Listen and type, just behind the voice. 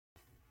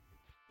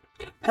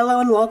Hello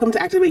and welcome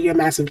to Activate Your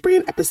Massive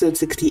Brand, episode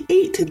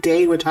 68.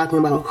 Today we're talking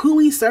about who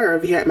we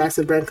serve here at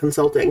Massive Brand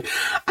Consulting.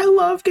 I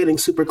love getting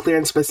super clear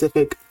and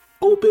specific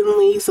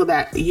openly so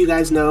that you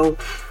guys know,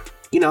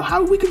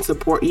 how we can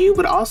support you,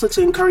 but also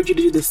to encourage you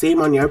to do the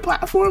same on your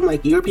platform.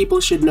 Like, your people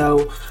should know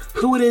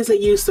who it is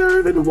that you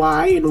serve and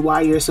why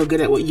you're so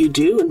good at what you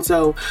do. And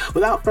so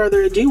without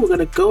further ado, we're going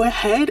to go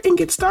ahead and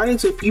get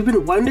started. So if you've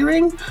been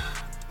wondering,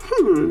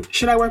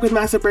 should I work with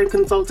Massive Brand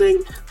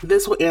Consulting?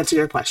 This will answer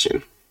your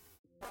question.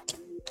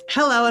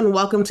 Hello and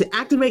welcome to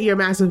Activate Your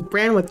Massive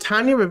Brand with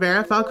Tanya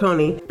Rivera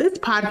Falcone. This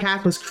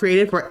podcast was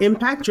created for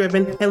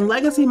impact-driven and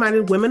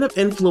legacy-minded women of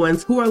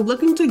influence who are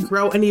looking to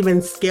grow and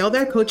even scale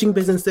their coaching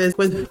businesses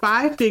with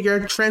five-figure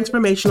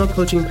transformational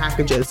coaching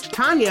packages.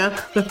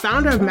 Tanya, the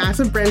founder of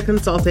Massive Brand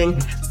Consulting,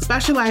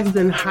 specializes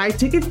in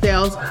high-ticket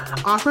sales,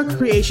 offer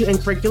creation and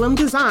curriculum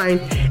design,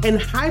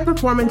 and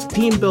high-performance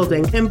team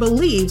building, and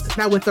believes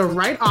that with the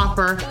right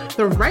offer,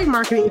 the right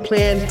marketing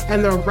plan,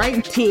 and the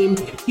right team,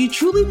 you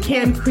truly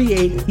can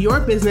create your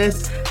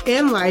business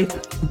and life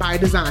by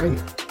design.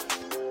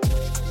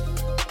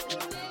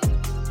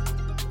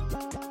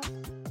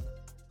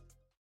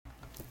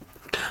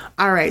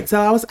 All right, so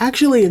I was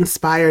actually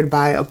inspired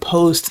by a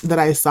post that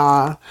I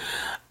saw.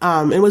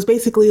 It was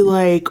basically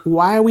like,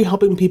 why are we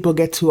helping people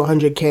get to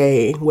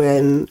 100K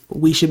when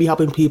we should be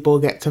helping people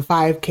get to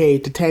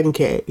 5K, to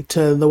 10K,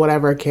 to the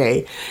whatever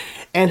K,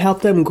 and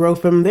help them grow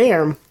from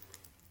there?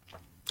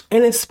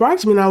 And it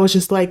sparked me, and I was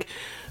just like,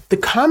 the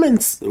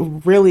comments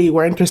really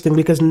were interesting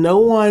because no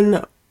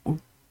one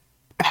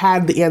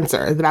had the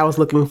answer that I was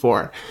looking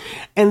for.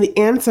 And the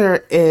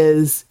answer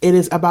is, it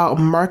is about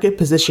market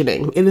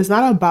positioning. It is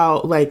not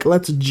about like,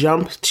 let's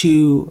jump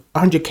to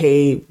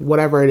 100K,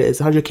 whatever it is,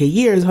 100K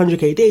years,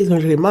 100K days,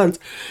 100K months.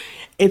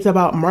 It's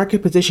about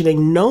market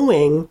positioning,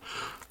 knowing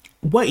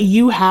what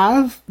you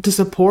have to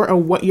support or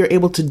what you're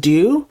able to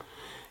do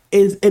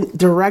is in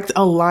direct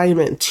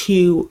alignment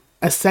to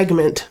a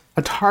segment,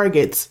 a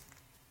target's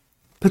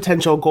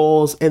potential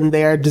goals and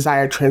their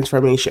desired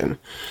transformation.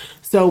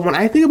 So when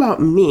I think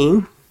about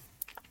me,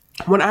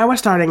 when I was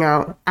starting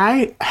out,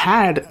 I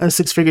had a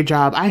six-figure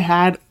job.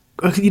 I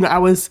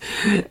was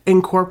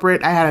in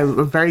corporate. I had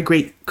a very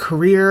great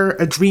career,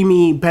 a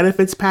dreamy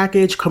benefits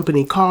package,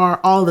 company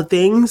car, all the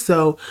things.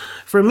 So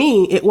for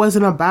me, it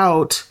wasn't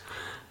about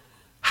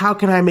how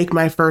can I make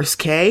my first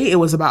K? It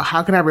was about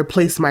how can I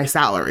replace my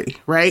salary,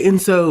 right?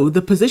 And so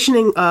the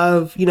positioning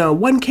of,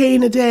 1K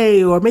in a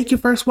day or make your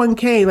first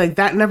 1K, like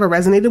that never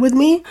resonated with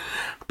me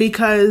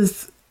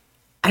because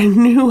I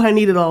knew I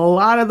needed a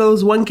lot of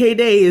those 1K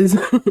days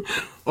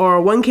or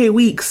 1K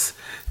weeks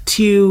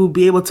to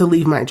be able to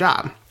leave my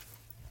job.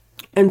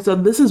 And so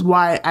this is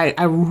why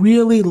I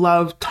really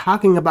love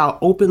talking about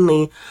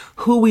openly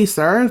who we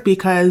serve,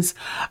 because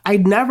I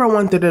never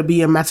want there to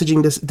be a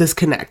messaging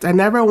disconnect. I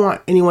never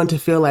want anyone to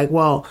feel like,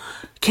 well,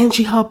 can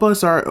she help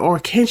us or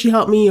can she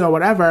help me or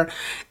whatever?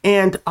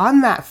 And on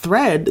that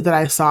thread that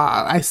I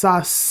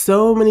saw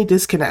so many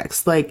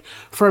disconnects. Like,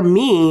 for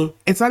me,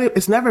 it's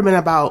never been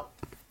about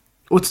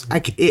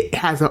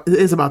it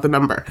is about the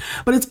number,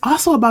 but it's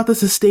also about the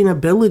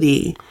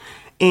sustainability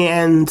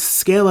and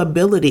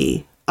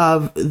scalability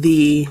of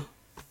the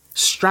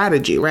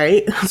strategy,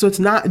 right? So it's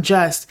not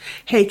just,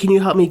 hey, can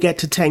you help me get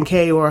to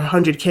 10K or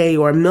 100K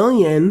or a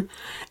million?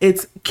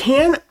 It's,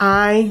 can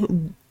I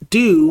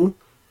do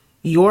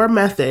your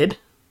method?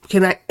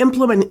 Can I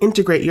implement and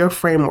integrate your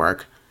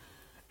framework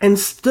and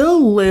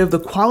still live the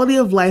quality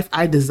of life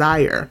I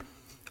desire,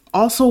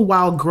 also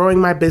while growing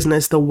my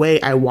business the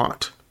way I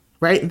want,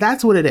 right?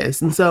 That's what it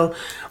is. And so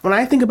when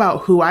I think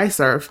about who I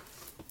serve,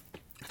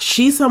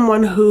 she's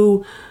someone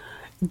who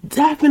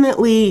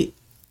definitely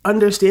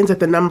understands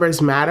that the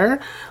numbers matter.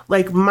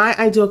 Like, my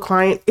ideal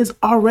client is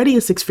already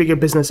a six-figure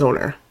business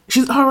owner.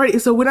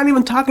 So we're not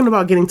even talking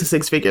about getting to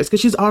six figures because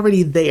she's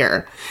already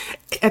there.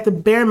 At the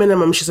bare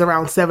minimum, she's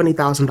around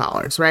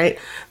 $70,000, right?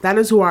 That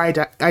is who our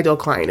ideal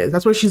client is.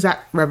 That's where she's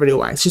at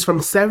revenue-wise. She's from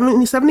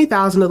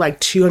 $70,000 to like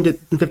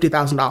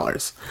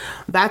 $250,000.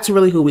 That's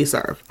really who we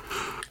serve.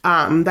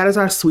 That is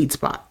our sweet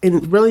spot,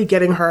 and really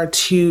getting her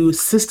to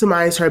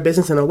systemize her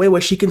business in a way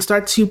where she can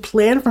start to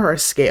plan for her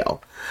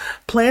scale,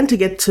 plan to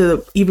get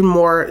to even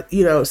more,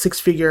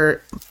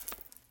 six-figure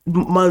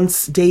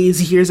months,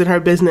 days, years in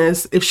her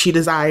business if she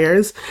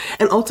desires,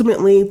 and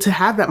ultimately to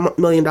have that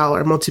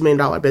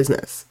multi-million-dollar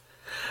business.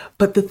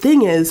 But the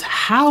thing is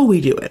how we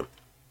do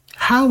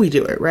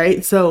it,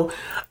 right? So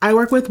I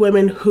work with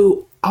women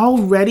who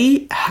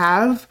already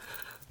have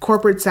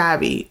corporate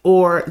savvy,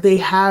 or they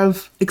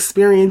have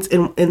experience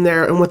in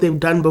what they've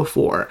done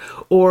before,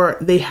 or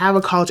they have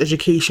a college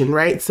education,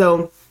 right?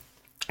 So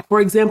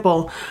for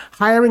example,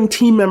 hiring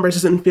team members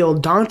doesn't feel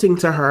daunting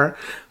to her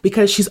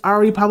because she's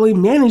already probably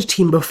managed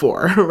team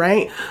before,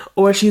 right?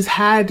 Or she's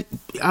had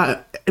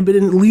been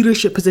in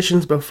leadership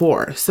positions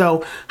before.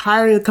 So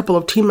hiring a couple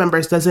of team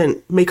members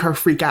doesn't make her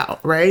freak out,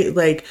 right?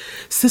 Like,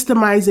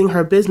 systemizing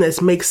her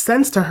business makes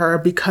sense to her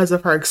because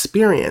of her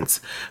experience,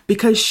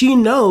 because she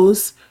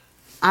knows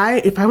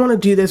if I want to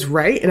do this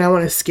right and I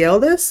want to scale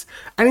this,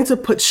 I need to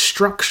put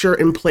structure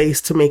in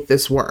place to make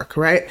this work,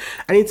 right?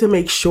 I need to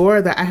make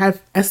sure that I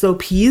have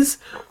SOPs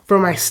for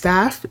my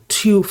staff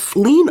to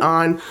lean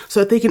on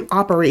so that they can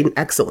operate in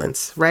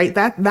excellence, right?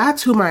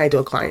 That's who my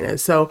ideal client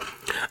is. So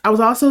I was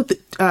also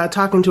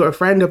talking to a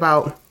friend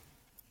about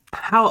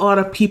how a lot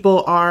of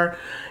people are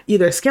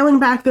either scaling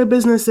back their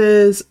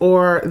businesses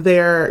or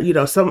they're,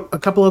 a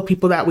couple of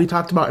people that we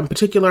talked about in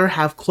particular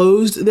have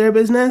closed their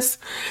business,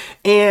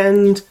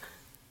 and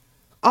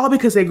all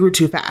because they grew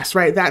too fast,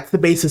 right? That's the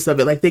basis of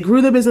it. Like, they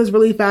grew their business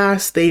really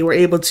fast. They were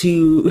able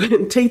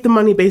to take the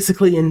money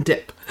basically and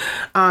dip.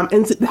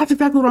 And that's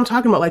exactly what I'm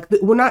talking about. Like,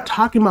 we're not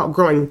talking about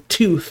growing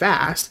too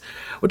fast.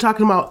 We're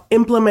talking about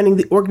implementing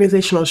the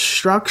organizational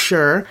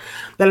structure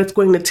that it's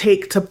going to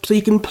take so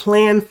you can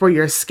plan for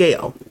your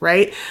scale,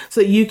 right? So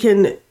you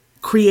can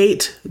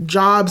create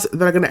jobs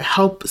that are going to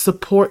help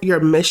support your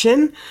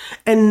mission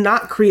and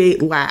not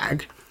create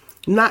lag,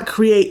 not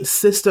create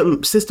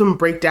system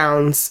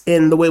breakdowns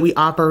in the way we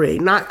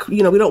operate. We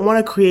don't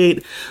want to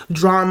create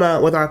drama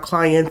with our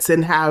clients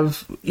and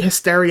have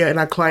hysteria in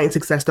our client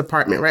success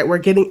department, right? We're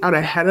getting out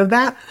ahead of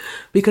that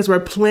because we're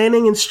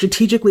planning and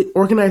strategically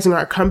organizing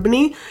our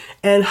company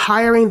and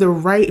hiring the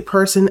right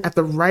person at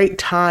the right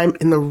time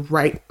in the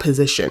right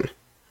position.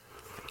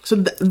 So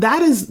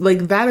that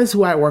is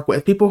who I work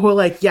with. People who are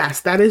like, yes,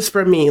 that is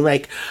for me.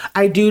 Like,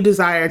 I do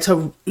desire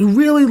to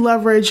really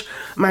leverage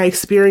my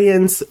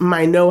experience,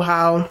 my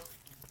know-how,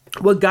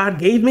 what God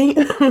gave me,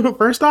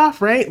 first off,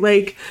 right?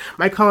 Like,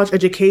 my college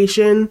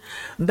education,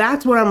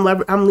 that's what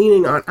I'm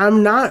leaning on.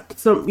 I'm not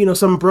some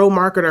bro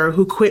marketer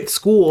who quit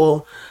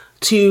school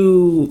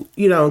to,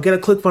 get a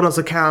ClickFunnels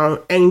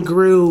account and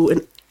grew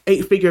an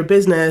 8-figure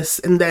business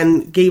and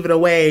then gave it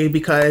away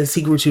because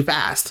he grew too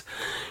fast.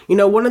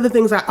 One of the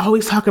things I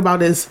always talk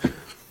about is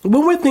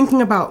when we're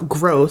thinking about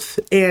growth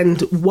and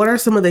what are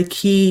some of the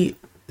key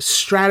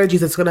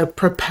strategies that's going to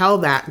propel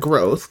that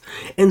growth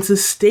and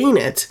sustain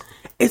it,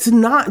 it's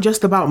not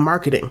just about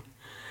marketing.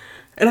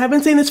 And I've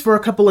been saying this for a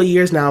couple of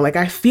years now. Like,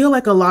 I feel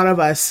like a lot of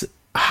us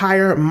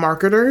hire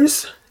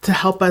marketers to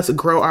help us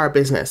grow our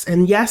business.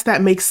 And yes,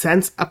 that makes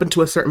sense up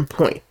until a certain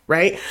point,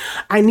 right?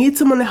 I need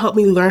someone to help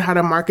me learn how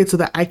to market so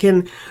that I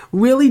can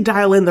really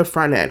dial in the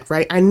front end,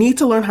 right? I need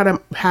to learn how to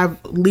have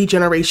lead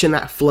generation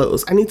that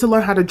flows. I need to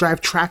learn how to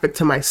drive traffic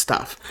to my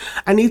stuff.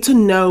 I need to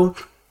know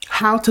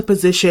how to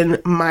position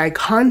my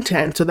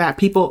content so that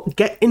people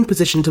get in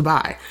position to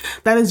buy.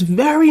 That is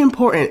very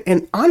important.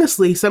 And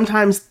honestly,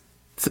 sometimes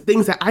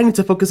things that I need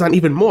to focus on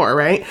even more,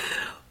 right?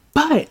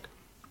 But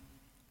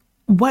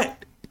what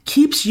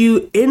keeps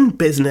you in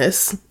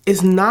business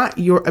is not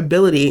your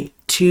ability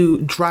to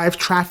drive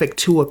traffic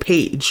to a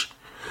page.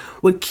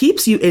 What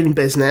keeps you in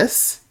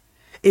business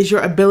is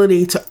your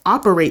ability to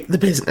operate the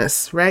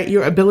business, right?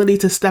 Your ability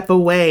to step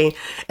away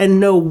and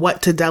know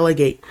what to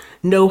delegate,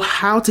 know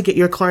how to get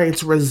your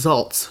clients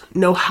results,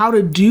 know how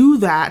to do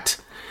that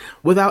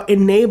without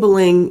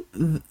enabling,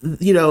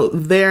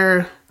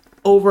 their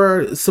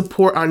over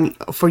support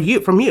from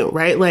you,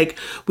 right? Like,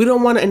 we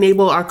don't want to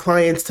enable our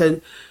clients to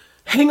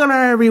hang on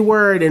our every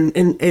word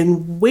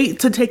and wait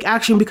to take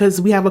action because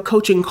we have a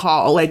coaching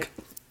call. Like,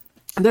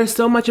 there's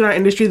so much in our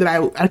industry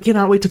that I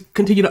cannot wait to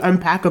continue to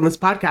unpack on this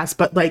podcast.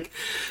 But like,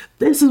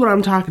 this is what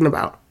I'm talking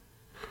about.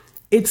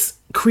 It's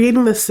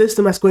creating the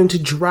system that's going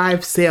to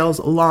drive sales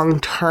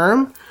long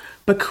term,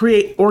 but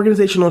create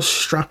organizational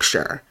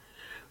structure,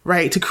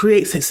 right? To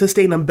create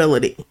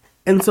sustainability.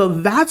 And so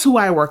that's who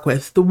I work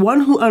with, the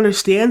one who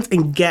understands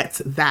and gets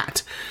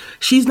that.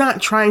 She's not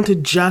trying to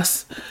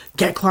just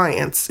get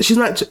clients.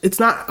 It's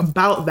not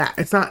about that.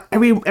 It's not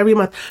every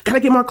month, gotta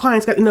get more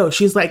clients. No,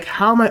 she's like,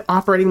 how am I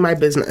operating my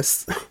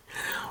business?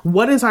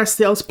 What is our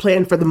sales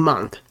plan for the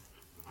month?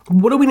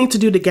 What do we need to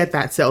do to get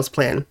that sales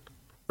plan,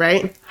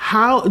 right?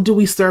 How do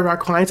we serve our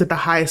clients at the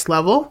highest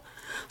level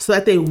so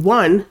that they,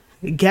 one,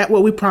 get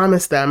what we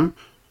promised them,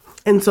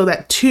 and so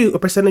that, two, a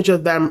percentage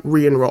of them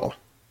re-enroll?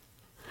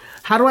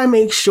 How do I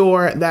make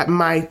sure that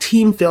my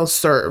team feels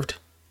served?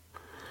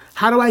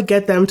 How do I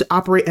get them to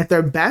operate at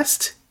their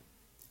best,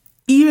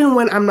 even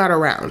when I'm not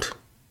around?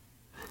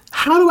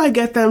 How do I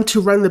get them to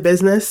run the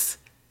business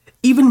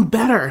even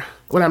better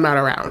when I'm not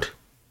around?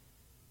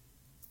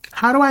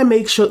 How do I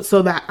make sure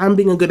so that I'm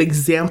being a good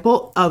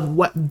example of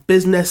what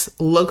business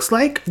looks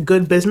like,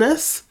 good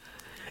business,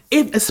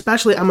 if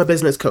especially I'm a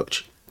business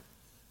coach?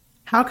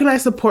 How can I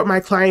support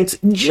my clients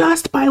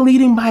just by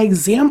leading by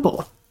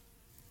example,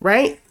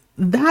 right?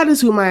 That is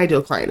who my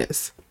ideal client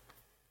is.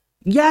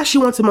 Yeah, she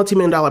wants a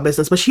multi-million-dollar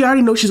business, but she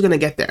already knows she's going to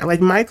get there.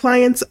 Like, my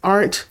clients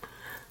aren't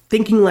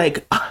thinking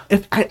like,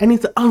 if I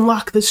need to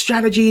unlock this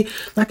strategy,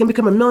 so I can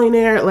become a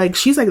millionaire. Like,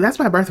 she's like, that's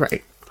my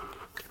birthright.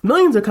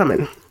 Millions are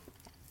coming.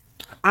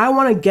 I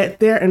want to get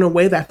there in a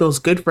way that feels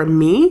good for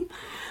me,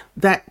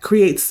 that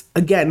creates,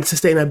 again,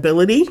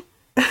 sustainability,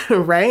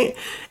 right?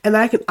 And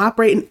that I can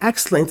operate in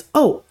excellence.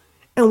 Oh,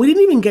 and we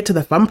didn't even get to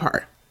the fun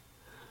part.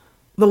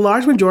 The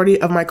large majority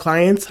of my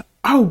clients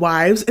are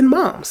wives and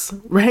moms,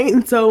 right?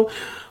 And so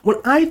when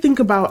I think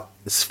about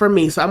for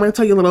me. So I'm going to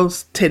tell you a little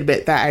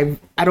tidbit that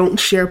I don't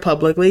share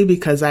publicly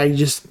because I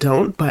just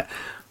don't. But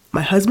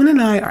my husband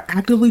and I are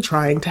actively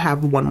trying to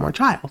have one more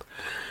child.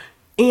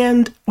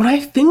 And when I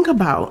think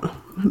about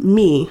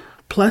me,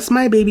 plus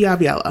my baby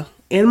Aviella,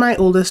 and my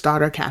oldest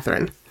daughter,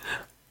 Catherine,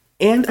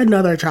 and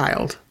another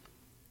child,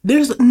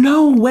 there's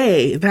no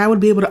way that I would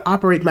be able to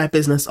operate my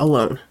business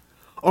alone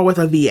or with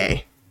a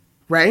VA,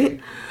 right?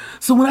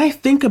 So when I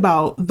think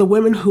about the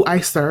women who I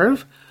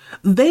serve,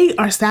 they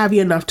are savvy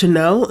enough to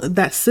know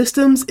that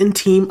systems and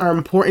team are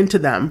important to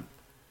them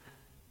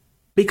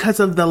because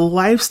of the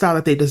lifestyle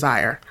that they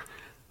desire.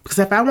 Because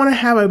if I want to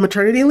have a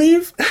maternity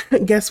leave,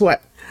 guess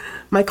what?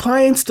 My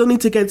clients still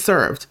need to get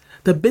served.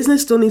 The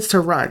business still needs to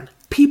run.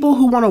 People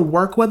who want to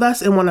work with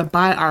us and want to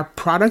buy our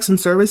products and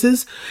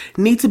services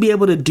need to be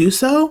able to do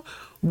so,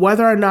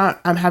 whether or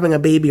not I'm having a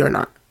baby or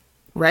not,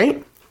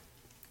 right?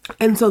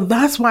 And so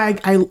that's why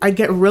I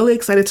get really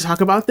excited to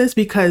talk about this,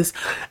 because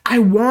I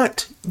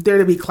want there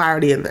to be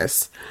clarity in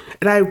this.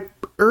 And I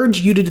urge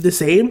you to do the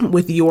same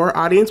with your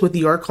audience, with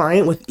your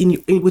client, with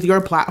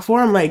your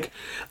platform. Like,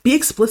 be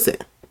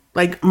explicit.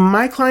 Like,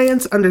 my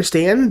clients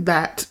understand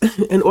that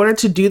in order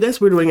to do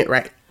this, we're doing it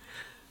right.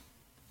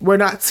 We're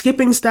not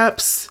skipping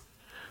steps.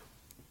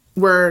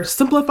 We're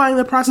simplifying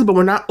the process, but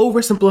we're not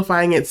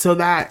oversimplifying it so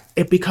that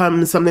it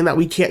becomes something that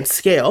we can't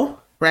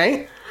scale,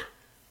 right?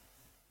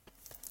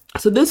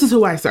 So this is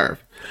who I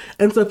serve.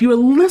 And so if you are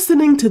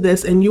listening to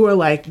this and you are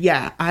like,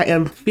 yeah, I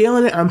am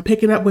feeling it, I'm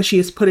picking up what she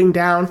is putting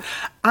down,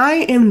 I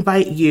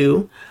invite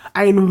you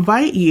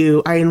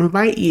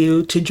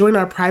to join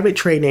our private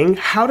training,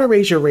 How to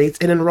Raise Your Rates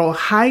and Enroll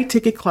High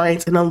Ticket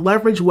Clients in a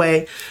Leveraged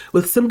Way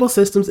with Simple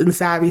Systems and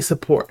Savvy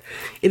Support.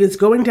 It is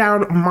going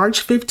down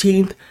March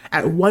 15th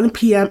at 1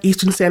 p.m.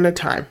 Eastern Standard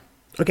Time.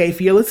 Okay,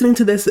 if you're listening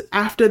to this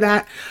after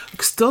that,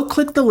 still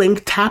click the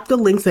link, tap the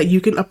links that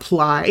you can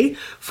apply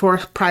for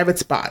a private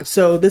spot.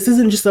 So this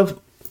isn't just a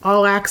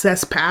all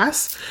access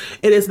pass.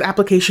 It is an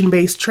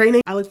application-based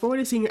training. I look forward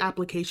to seeing your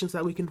application so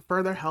that we can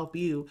further help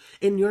you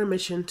in your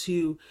mission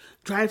to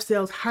drive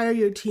sales, hire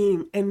your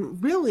team,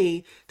 and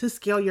really to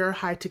scale your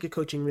high ticket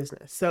coaching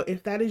business. So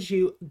if that is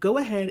you, go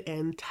ahead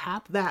and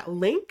tap that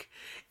link,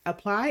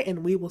 apply,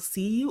 and we will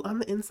see you on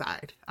the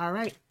inside. All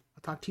right,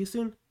 I'll talk to you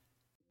soon.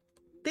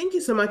 Thank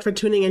you so much for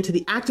tuning in to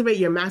the Activate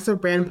Your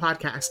Massive Brand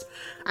podcast.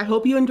 I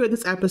hope you enjoyed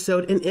this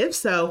episode, and if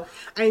so,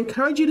 I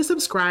encourage you to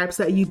subscribe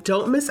so that you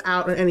don't miss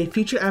out on any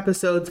future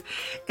episodes.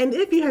 And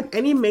if you have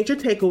any major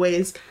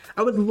takeaways,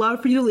 I would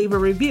love for you to leave a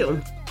review.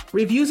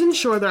 Reviews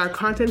ensure that our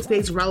content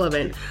stays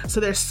relevant, so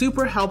they're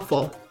super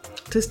helpful.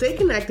 To stay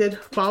connected,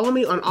 follow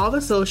me on all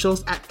the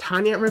socials at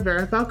Tanya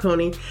Rivera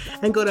Falcone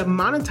and go to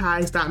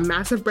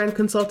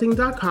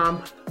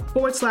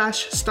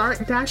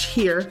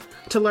monetize.massivebrandconsulting.com/start-here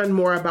to learn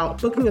more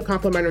about booking a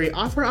complimentary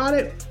offer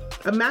audit,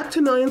 a Map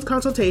to Millions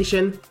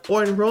consultation,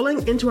 or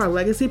enrolling into our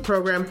legacy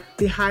program,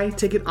 the High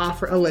Ticket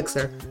Offer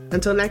Elixir.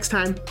 Until next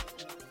time.